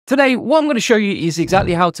Today, what I'm going to show you is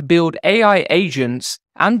exactly how to build AI agents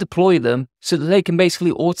and deploy them so that they can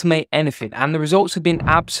basically automate anything. And the results have been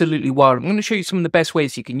absolutely wild. I'm going to show you some of the best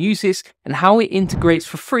ways you can use this and how it integrates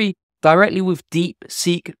for free directly with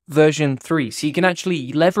Deepseek version 3. So you can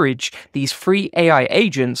actually leverage these free AI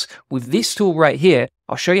agents with this tool right here.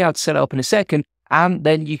 I'll show you how to set it up in a second, and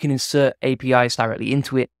then you can insert APIs directly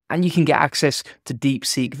into it, and you can get access to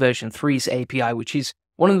Deepseek version 3's API, which is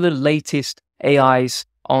one of the latest AIs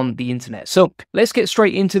on the internet. So let's get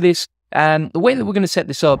straight into this. And the way that we're going to set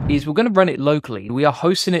this up is we're going to run it locally. We are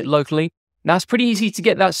hosting it locally. Now it's pretty easy to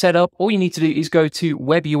get that set up. All you need to do is go to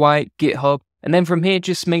WebUI, GitHub, and then from here,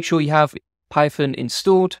 just make sure you have Python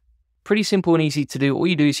installed. Pretty simple and easy to do. All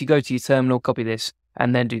you do is you go to your terminal, copy this,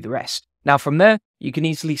 and then do the rest. Now from there, you can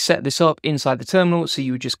easily set this up inside the terminal. So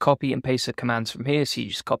you would just copy and paste the commands from here. So you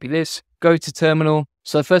just copy this, go to terminal.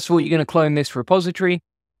 So first of all, you're going to clone this repository,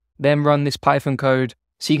 then run this Python code.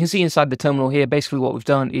 So you can see inside the terminal here, basically what we've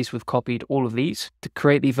done is we've copied all of these to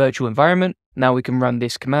create the virtual environment. Now we can run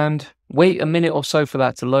this command, wait a minute or so for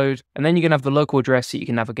that to load, and then you're going to have the local address that you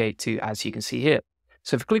can navigate to, as you can see here.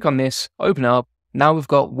 So if you click on this, open it up, now we've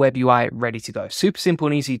got WebUI ready to go. Super simple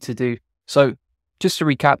and easy to do. So just to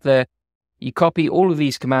recap there, you copy all of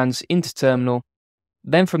these commands into terminal.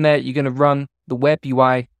 Then from there, you're going to run the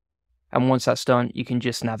WebUI. And once that's done, you can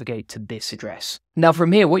just navigate to this address. Now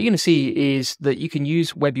from here, what you're going to see is that you can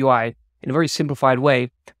use WebUI in a very simplified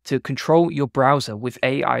way to control your browser with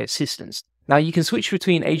AI assistance. Now you can switch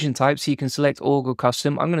between agent types, so you can select org or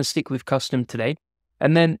custom. I'm going to stick with custom today.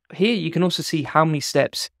 And then here you can also see how many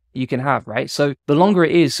steps you can have, right? So the longer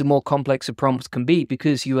it is, the more complex a prompt can be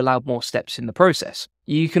because you allow more steps in the process.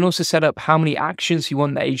 You can also set up how many actions you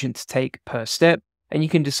want the agent to take per step, and you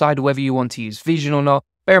can decide whether you want to use vision or not.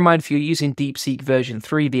 Bear in mind, if you're using Deepseek version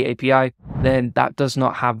 3, the API, then that does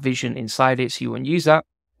not have vision inside it, so you won't use that.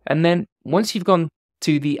 And then once you've gone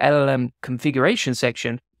to the LLM configuration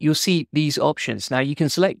section, you'll see these options. Now you can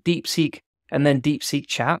select DeepSeek and then DeepSeek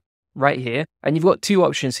Chat right here. And you've got two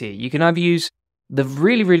options here. You can either use the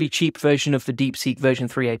really cheap version of the Deepseek version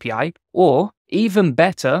 3 API, or even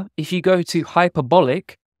better, if you go to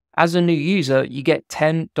Hyperbolic, as a new user, you get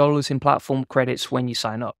 $10 in platform credits when you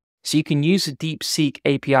sign up. So you can use the Deepseek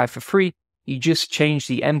API for free. You just change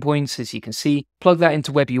the endpoints, as you can see, plug that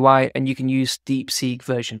into WebUI, and you can use Deepseek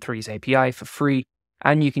version 3's API for free.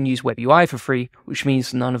 And you can use WebUI for free, which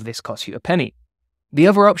means none of this costs you a penny. The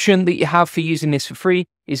other option that you have for using this for free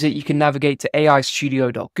is that you can navigate to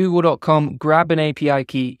aistudio.google.com, grab an API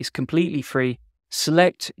key, it's completely free,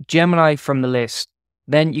 select Gemini from the list.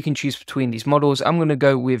 Then you can choose between these models. I'm going to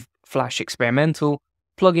go with Flash Experimental,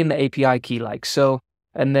 plug in the API key like so,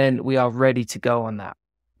 and then we are ready to go on that.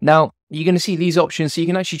 Now, you're going to see these options, so you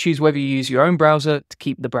can actually choose whether you use your own browser to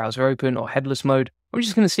keep the browser open or headless mode. I'm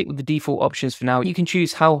just going to stick with the default options for now. You can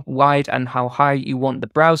choose how wide and how high you want the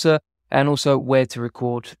browser, and also where to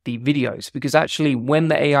record the videos, because actually when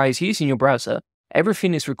the AI is using your browser,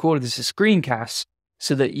 everything is recorded as a screencast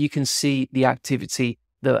so that you can see the activity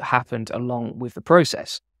that happened along with the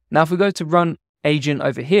process. Now, if we go to run agent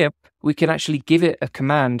over here, we can actually give it a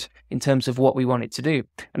command in terms of what we want it to do.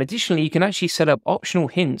 And additionally, you can actually set up optional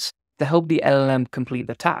hints to help the LLM complete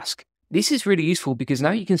the task. This is really useful because now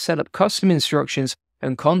you can set up custom instructions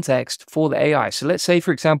and context for the AI. So let's say,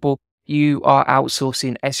 for example, you are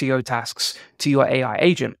outsourcing SEO tasks to your AI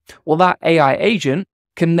agent. Well, that AI agent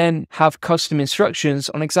can then have custom instructions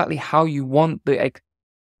on exactly how you want the,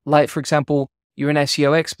 like, for example, you're an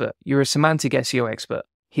SEO expert, you're a semantic SEO expert.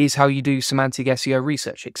 Here's how you do semantic SEO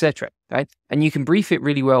research, etc. Right? And you can brief it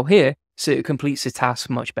really well here, so it completes the task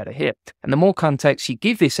much better here. And the more context you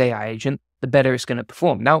give this AI agent, the better it's going to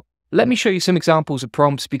perform. Now, let me show you some examples of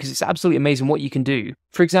prompts because it's absolutely amazing what you can do.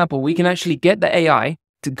 For example, we can actually get the AI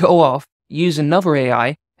to go off, use another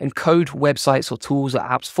AI, and code websites or tools or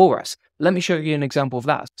apps for us. Let me show you an example of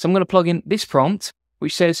that. So I'm going to plug in this prompt,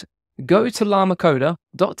 which says, go to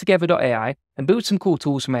llamacoder.together.ai and build some cool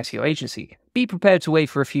tools from SEO agency. Be prepared to wait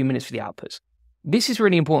for a few minutes for the outputs. This is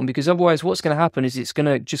really important because otherwise what's going to happen is it's going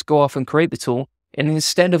to just go off and create the tool. And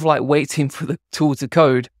instead of like waiting for the tool to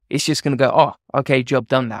code, it's just going to go, oh, okay, job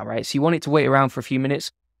done now, right? So you want it to wait around for a few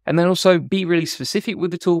minutes, and then also be really specific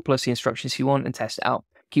with the tool plus the instructions you want and test it out.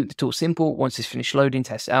 Keep the tool simple. Once it's finished loading,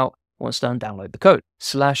 test it out. Once done, download the code,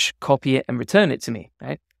 / copy it and return it to me,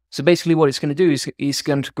 right? So basically what it's going to do is it's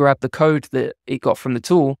going to grab the code that it got from the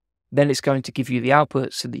tool, then it's going to give you the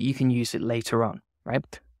output so that you can use it later on, right?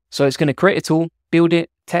 So it's going to create a tool, build it,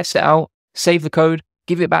 test it out, save the code,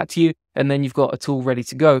 give it back to you, and then you've got a tool ready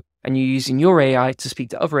to go and you're using your AI to speak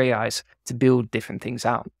to other AIs to build different things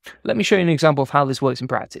out. Let me show you an example of how this works in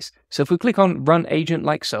practice. So if we click on Run Agent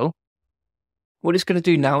like so, what it's going to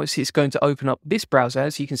do now is it's going to open up this browser,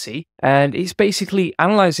 as you can see, and it's basically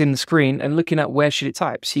analyzing the screen and looking at where should it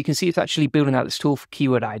type. So you can see it's actually building out this tool for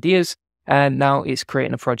keyword ideas, and now it's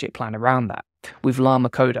creating a project plan around that with Llama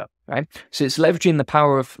Coder, right? So it's leveraging the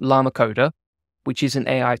power of Llama Coder, which is an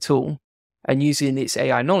AI tool, and using its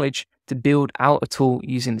AI knowledge to build out a tool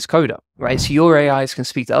using this coder, right? So your AIs can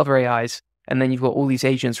speak to other AIs, and then you've got all these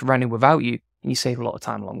agents running without you, and you save a lot of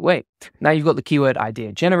time along the way. Now you've got the keyword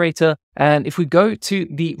idea generator, and if we go to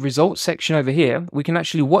the results section over here, we can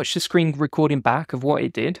actually watch the screen recording back of what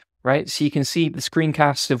it did, right? So you can see the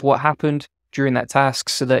screencast of what happened during that task,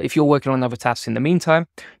 so that if you're working on other tasks in the meantime,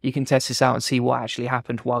 you can test this out and see what actually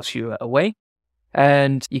happened whilst you were away.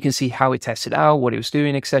 And you can see how it tested out, what it was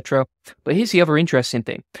doing, etc. But here's the other interesting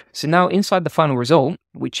thing. So now inside the final result,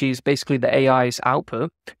 which is basically the AI's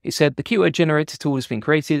output, it said the keyword generator tool has been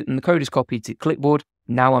created and the code is copied to clipboard.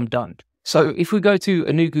 Now I'm done. So if we go to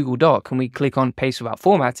a new Google Doc and we click on paste without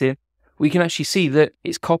formatting, we can actually see that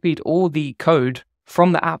it's copied all the code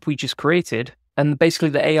from the app we just created. And basically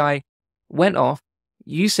the AI went off,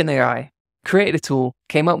 used an AI, created a tool,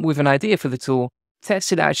 came up with an idea for the tool,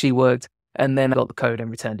 tested it actually worked, and then got the code and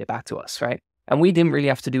returned it back to us, right? And we didn't really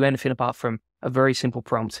have to do anything apart from a very simple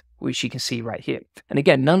prompt, which you can see right here. And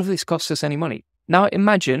again, none of this costs us any money. Now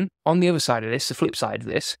imagine on the other side of this, the flip side of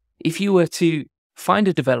this, if you were to find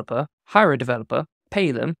a developer, hire a developer,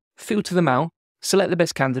 pay them, filter them out, select the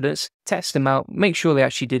best candidates, test them out, make sure they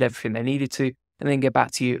actually did everything they needed to, and then get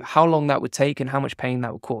back to you how long that would take and how much pain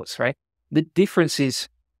that would cause, right? The difference is,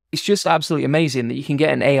 it's just absolutely amazing that you can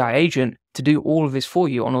get an AI agent to do all of this for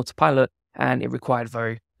you on autopilot, and it required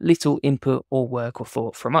very little input or work or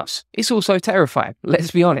thought from us. It's also terrifying,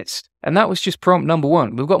 let's be honest. And that was just prompt number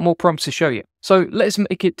one. We've got more prompts to show you. So let's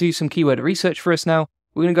make it do some keyword research for us now.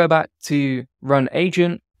 We're going to go back to Run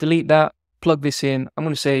Agent, delete that, plug this in. I'm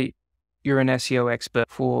going to say you're an SEO expert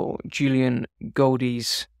for Julian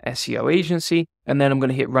Goldie's SEO agency. And then I'm going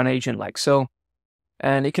to hit Run Agent like so.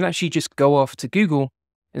 And it can actually just go off to Google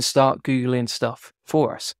and start Googling stuff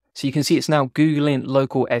for us. So you can see it's now Googling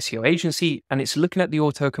local SEO agency, and it's looking at the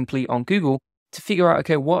autocomplete on Google to figure out,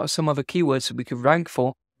 okay, what are some other keywords that we could rank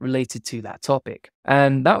for related to that topic?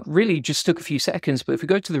 And that really just took a few seconds. But if we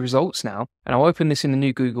go to the results now, and I'll open this in the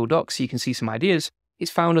new Google Docs so you can see some ideas,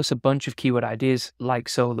 it's found us a bunch of keyword ideas like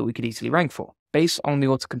so that we could easily rank for based on the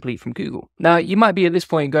autocomplete from Google. Now, you might be at this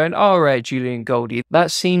point going, all right, Julian Goldie,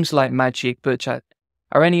 that seems like magic, but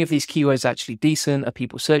are any of these keywords actually decent? Are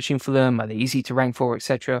people searching for them? Are they easy to rank for,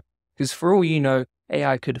 etc.? Because for all you know,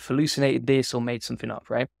 AI could have hallucinated this or made something up,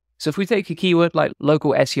 right? So if we take a keyword like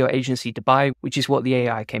local SEO agency Dubai, which is what the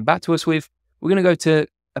AI came back to us with, we're going to go to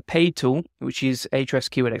a paid tool, which is Ahrefs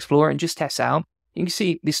Keyword Explorer, and just test it out. You can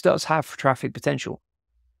see this does have traffic potential.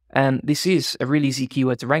 And this is a really easy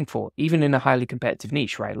keyword to rank for, even in a highly competitive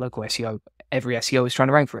niche, right? Local SEO, every SEO is trying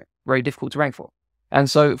to rank for it. Very difficult to rank for. And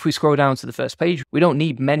so if we scroll down to the first page, we don't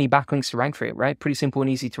need many backlinks to rank for it, right? Pretty simple and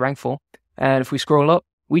easy to rank for. And if we scroll up,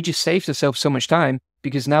 we just saved ourselves so much time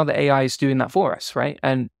because now the AI is doing that for us, right?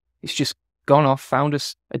 And it's just gone off, found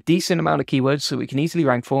us a decent amount of keywords so we can easily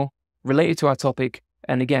rank for, related to our topic,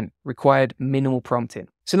 and again, required minimal prompting.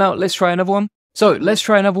 So now let's try another one. So let's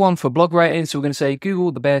try another one for blog writing. So we're going to say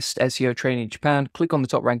Google the best SEO training in Japan, click on the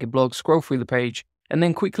top ranking blog, scroll through the page, and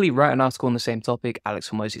then quickly write an article on the same topic, Alex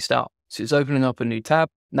Hormozi style. So it's opening up a new tab,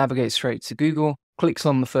 navigates straight to Google, clicks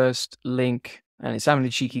on the first link, and it's having a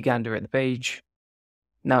cheeky gander at the page.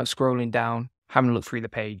 Now it's scrolling down, having a look through the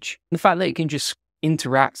page. And the fact that it can just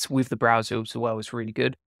interact with the browser as well is really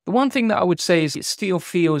good. The one thing that I would say is it still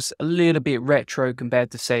feels a little bit retro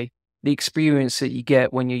compared to, say, the experience that you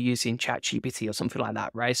get when you're using ChatGPT or something like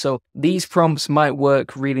that, right? So these prompts might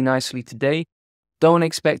work really nicely today. Don't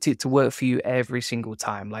expect it to work for you every single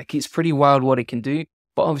time. Like, it's pretty wild what it can do,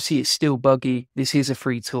 but obviously it's still buggy. This is a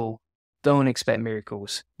free tool. Don't expect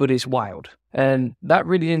miracles, but it's wild. And that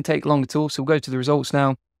really didn't take long at all. So we'll go to the results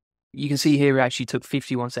now. You can see here it actually took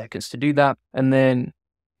 51 seconds to do that. And then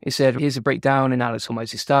it said, here's a breakdown in Alex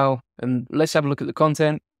Hormozi style. And let's have a look at the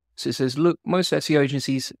content. So it says, look, most SEO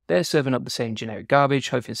agencies, they're serving up the same generic garbage,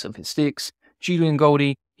 hoping something sticks. Julian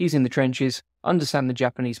Goldie, he's in the trenches, understand the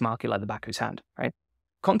Japanese market like the back of his hand, right?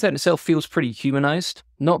 Content itself feels pretty humanized.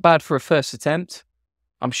 Not bad for a first attempt.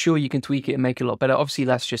 I'm sure you can tweak it and make it a lot better. Obviously,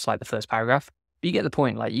 that's just like the first paragraph. But you get the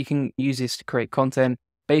point. Like, you can use this to create content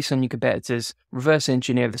based on your competitors, reverse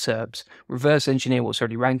engineer the SERPs, reverse engineer what's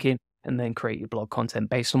already ranking, and then create your blog content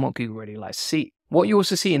based on what Google really likes to see. What you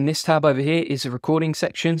also see in this tab over here is a recording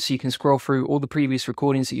section. So you can scroll through all the previous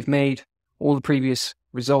recordings that you've made, all the previous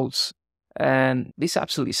results, and this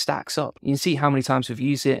absolutely stacks up. You can see how many times we've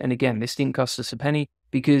used it. And again, this didn't cost us a penny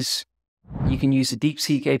because you can use the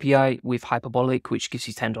DeepSeek API with Hyperbolic, which gives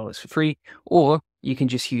you $10 for free, or you can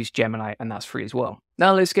just use Gemini and that's free as well.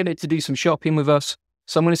 Now let's get it to do some shopping with us.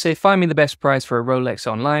 So I'm going to say, find me the best price for a Rolex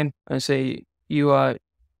online. And say, you are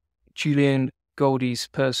Julian Goldie's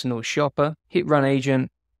personal shopper. Hit run agent.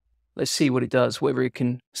 Let's see what it does, whether it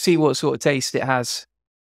can see what sort of taste it has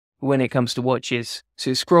when it comes to watches.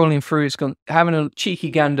 So it's scrolling through, it's having a cheeky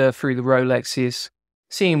gander through the Rolexes,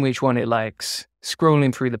 seeing which one it likes,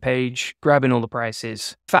 scrolling through the page, grabbing all the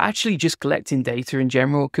prices. For actually just collecting data in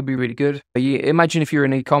general, it could be really good. You imagine if you're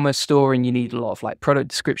an e-commerce store and you need a lot of like product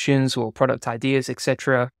descriptions or product ideas,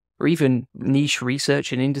 etc., or even niche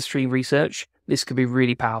research and industry research, this could be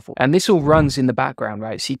really powerful. And this all runs in the background,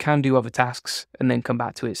 right? So you can do other tasks and then come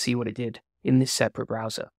back to it, see what it did in this separate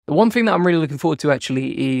browser. The one thing that I'm really looking forward to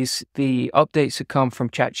actually is the updates that come from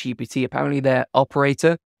ChatGPT. Apparently their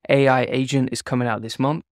operator AI agent is coming out this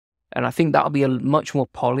month. And I think that'll be a much more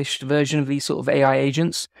polished version of these sort of AI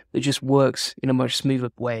agents that just works in a much smoother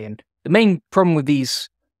way. And the main problem with these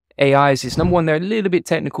AIs is, number one, they're a little bit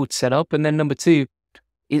technical to set up. And then number two,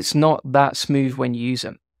 it's not that smooth when you use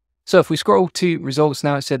them. So if we scroll to results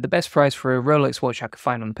now, it said the best price for a Rolex watch I could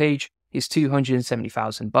find on the page is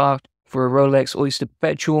 270,000 baht for a Rolex Oyster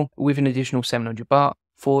Perpetual with an additional 700 baht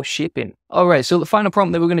for shipping. All right, so the final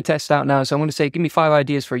prompt that we're going to test out now. So I'm going to say, give me 5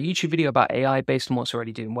 ideas for a YouTube video about AI based on what's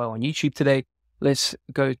already doing well on YouTube today. Let's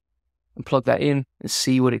go and plug that in and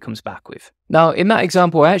see what it comes back with. Now, in that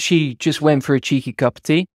example, I actually just went for a cheeky cup of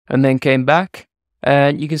tea and then came back.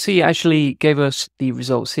 And you can see it actually gave us the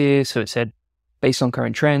results here. So it said, based on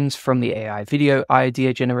current trends from the AI video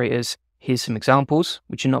idea generators, here's some examples,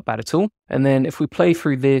 which are not bad at all. And then if we play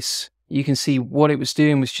through this, you can see what it was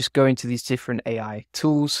doing was just going to these different AI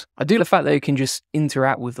tools. I do the fact that it can just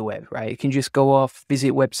interact with the web, right? It can just go off,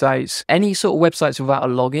 visit websites, any sort of websites without a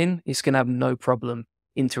login, it's going to have no problem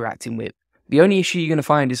interacting with. The only issue you're going to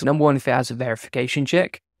find is, number one, if it has a verification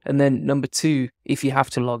check, and then number two, if you have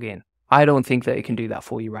to log in. I don't think that it can do that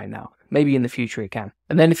for you right now. Maybe in the future it can.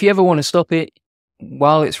 And then if you ever want to stop it,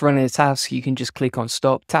 while it's running a task, you can just click on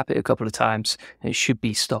stop, tap it a couple of times, and it should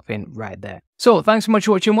be stopping right there. So thanks so much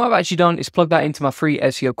for watching. What I've actually done is plug that into my free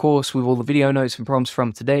SEO course with all the video notes and prompts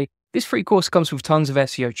from today. This free course comes with tons of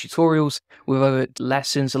SEO tutorials, with other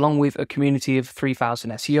lessons, along with a community of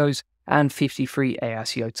 3,000 SEOs and 50 free AI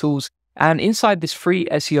SEO tools. And inside this free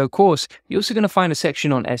SEO course, you're also going to find a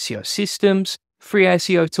section on SEO systems, free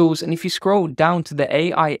SEO tools, and if you scroll down to the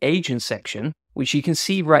AI agent section, which you can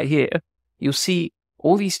see right here, you'll see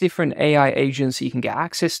all these different AI agents that you can get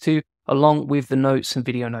access to, along with the notes and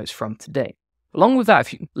video notes from today. Along with that,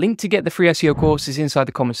 if you link to get the free SEO course is inside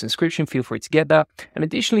the comments and description, feel free to get that. And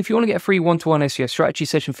additionally, if you want to get a free one-to-one SEO strategy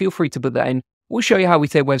session, feel free to put that in. We'll show you how we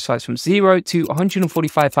take websites from 0 to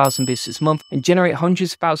 145,000 visitors a month and generate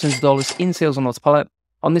hundreds of thousands of dollars in sales on autopilot.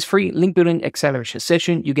 On this free link building acceleration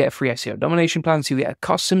session, you get a free SEO domination plan, so you get a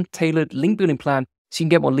custom tailored link building plan so you can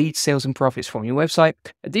get more leads, sales, and profits from your website.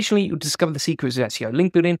 Additionally, you'll discover the secrets of SEO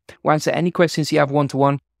link building. We'll answer any questions you have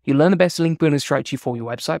one-to-one. You'll learn the best link building strategy for your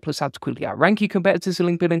website, plus how to quickly outrank your competitors in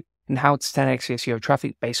link building and how to 10x SEO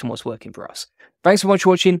traffic based on what's working for us. Thanks so much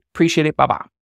for watching. Appreciate it. Bye-bye.